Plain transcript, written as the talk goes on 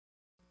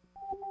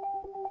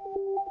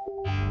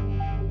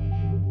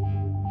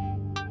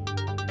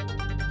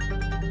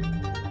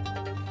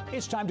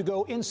It's time to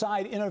go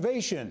inside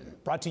innovation,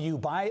 brought to you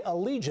by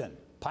Allegiant,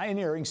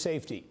 pioneering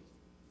safety.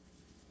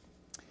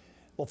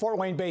 Well, Fort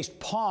Wayne-based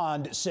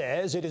Pond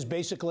says it is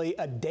basically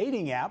a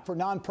dating app for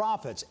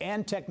nonprofits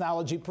and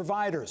technology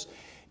providers.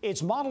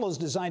 Its model is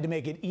designed to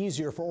make it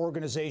easier for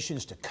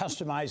organizations to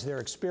customize their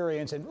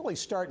experience and really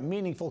start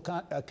meaningful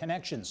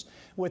connections.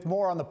 With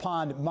more on the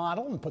Pond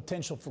model and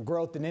potential for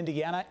growth in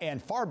Indiana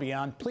and far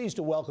beyond, pleased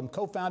to welcome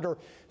co-founder,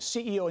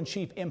 CEO, and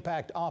Chief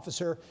Impact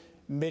Officer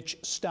Mitch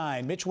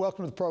Stein. Mitch,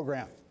 welcome to the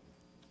program.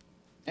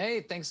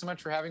 Hey, thanks so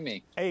much for having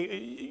me. Hey,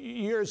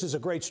 yours is a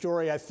great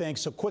story, I think.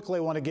 So quickly,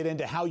 I want to get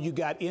into how you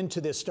got into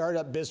this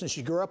startup business.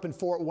 You grew up in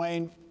Fort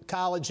Wayne,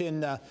 college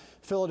in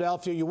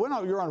Philadelphia. You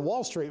were on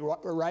Wall Street,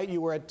 right? You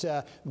were at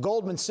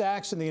Goldman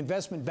Sachs in the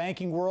investment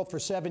banking world for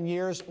 7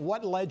 years.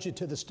 What led you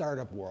to the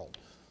startup world?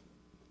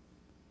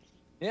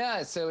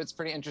 Yeah, so it's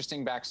pretty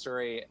interesting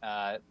backstory.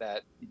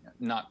 That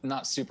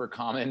not super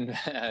common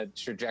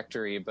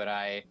trajectory, but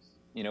I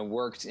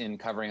worked in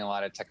covering a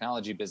lot of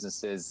technology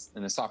businesses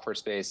in the software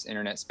space,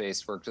 internet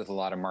space, worked with a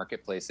lot of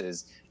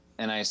marketplaces.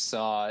 And I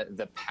saw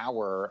the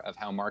power of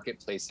how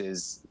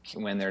marketplaces,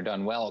 when they're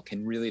done well,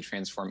 can really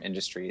transform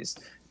industries.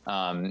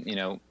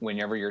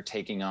 Whenever you're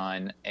taking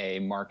on a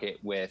market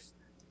with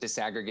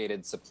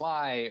disaggregated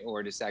supply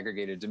or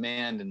disaggregated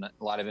demand and a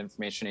lot of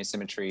information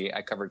asymmetry,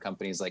 I covered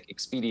companies like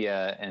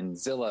Expedia and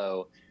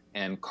Zillow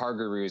and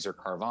CarGurus or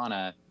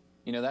Carvana.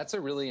 That's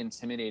a really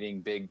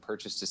intimidating big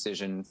purchase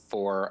decision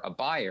for a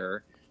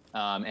buyer.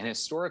 And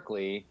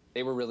historically,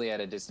 they were really at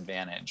a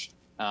disadvantage.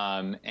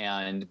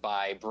 And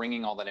by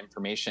bringing all that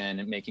information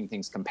and making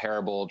things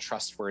comparable,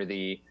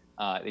 trustworthy,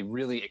 they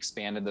really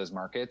expanded those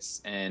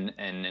markets in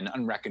an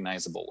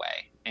unrecognizable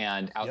way.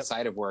 And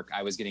outside of work,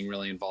 I was getting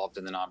really involved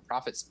in the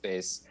nonprofit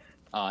space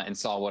and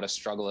saw what a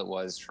struggle it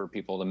was for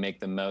people to make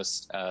the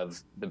most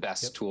of the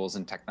best tools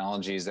and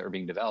technologies that were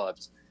being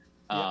developed.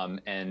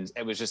 And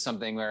it was just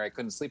something where I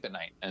couldn't sleep at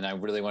night, and I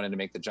really wanted to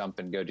make the jump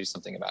and go do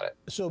something about it.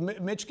 So,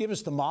 Mitch, give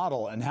us the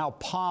model and how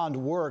Pond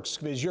works,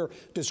 because you're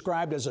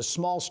described as a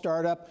small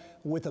startup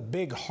with a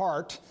big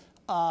heart,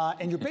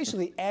 and you're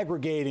basically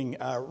aggregating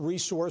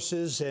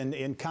resources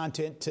and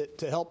content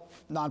to help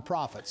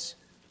nonprofits.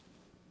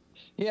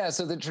 Yeah,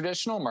 so the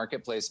traditional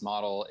marketplace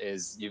model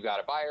is you've got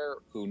a buyer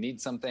who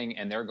needs something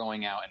and they're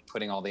going out and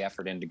putting all the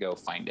effort in to go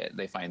find it.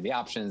 They find the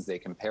options, they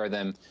compare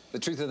them. The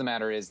truth of the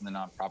matter is in the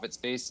nonprofit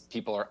space,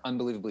 people are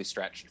unbelievably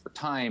stretched for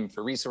time,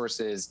 for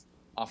resources,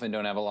 often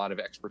don't have a lot of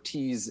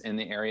expertise in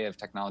the area of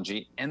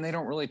technology, and they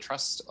don't really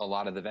trust a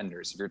lot of the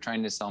vendors. If you're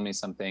trying to sell me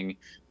something,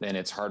 then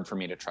it's hard for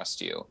me to trust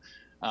you.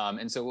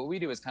 And so what we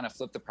do is kind of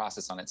flip the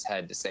process on its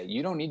head to say,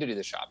 you don't need to do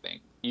the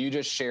shopping. You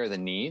just share the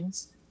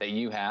needs that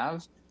you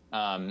have.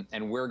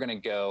 And we're going to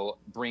go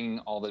bring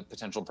all the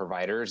potential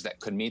providers that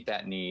could meet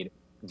that need.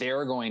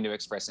 They're going to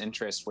express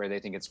interest where they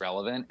think it's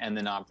relevant, and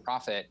the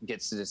nonprofit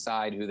gets to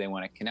decide who they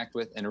want to connect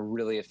with in a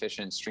really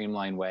efficient,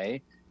 streamlined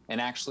way and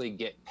actually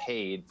get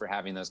paid for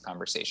having those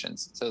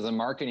conversations. So the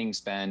marketing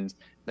spend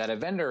that a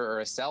vendor or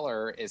a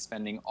seller is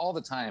spending all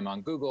the time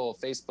on Google,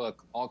 Facebook,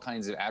 all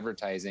kinds of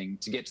advertising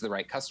to get to the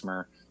right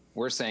customer,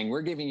 we're saying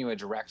we're giving you a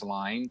direct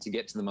line to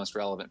get to the most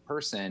relevant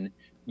person.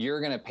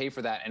 You're going to pay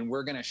for that, and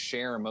we're going to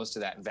share most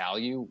of that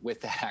value with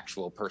that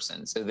actual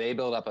person. So they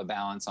build up a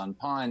balance on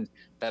Pond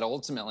that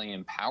ultimately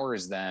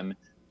empowers them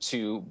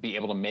to be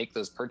able to make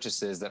those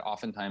purchases that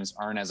oftentimes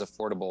aren't as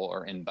affordable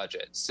or in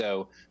budget.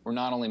 So we're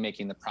not only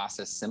making the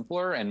process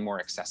simpler and more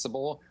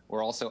accessible,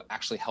 we're also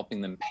actually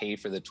helping them pay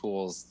for the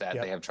tools that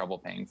they have trouble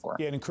paying for.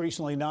 Yeah, and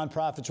increasingly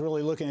nonprofits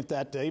really looking at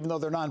that, even though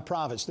they're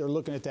nonprofits, they're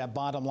looking at that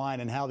bottom line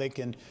and how they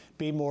can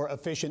be more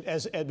efficient.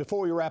 As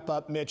before we wrap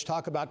up, Mitch,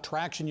 talk about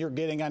traction you're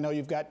getting. I know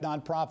you've got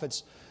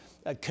nonprofits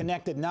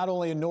connected not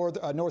only in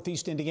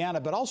Northeast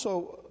Indiana, but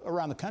also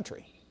around the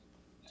country.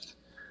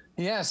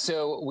 Yeah,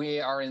 so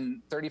we are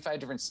in 35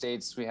 different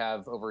states. We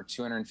have over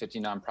 250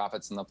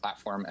 nonprofits on the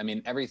platform. I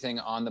mean, everything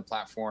on the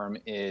platform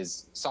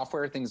is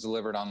software, things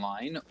delivered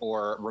online,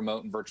 or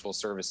remote and virtual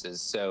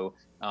services. So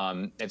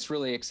it's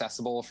really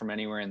accessible from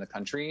anywhere in the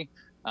country.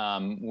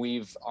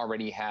 We've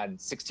already had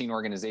 16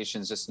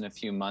 organizations just in a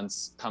few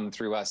months come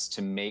through us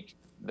to make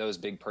those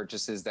big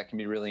purchases that can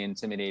be really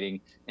intimidating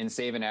and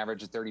save an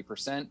average of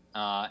 30%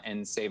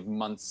 and save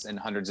months and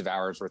hundreds of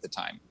hours worth of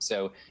time.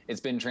 So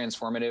it's been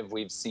transformative.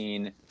 We've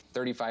seen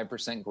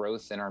 35%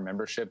 growth in our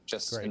membership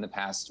just in the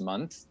past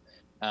month.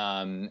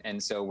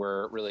 And so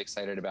we're really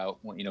excited about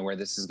where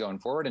this is going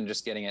forward and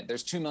just getting it.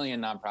 There's 2 million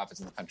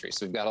nonprofits in the country,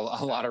 so we've got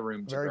a lot of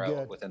room to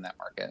grow within that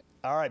market.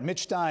 All right,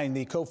 Mitch Stein,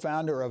 the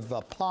co-founder of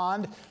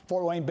Pond,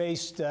 Fort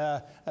Wayne-based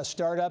a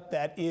startup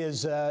that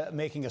is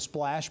making a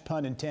splash,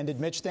 pun intended.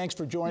 Mitch, thanks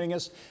for joining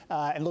us,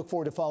 and look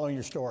forward to following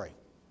your story.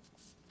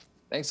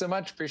 Thanks so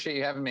much. Appreciate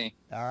you having me.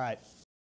 All right.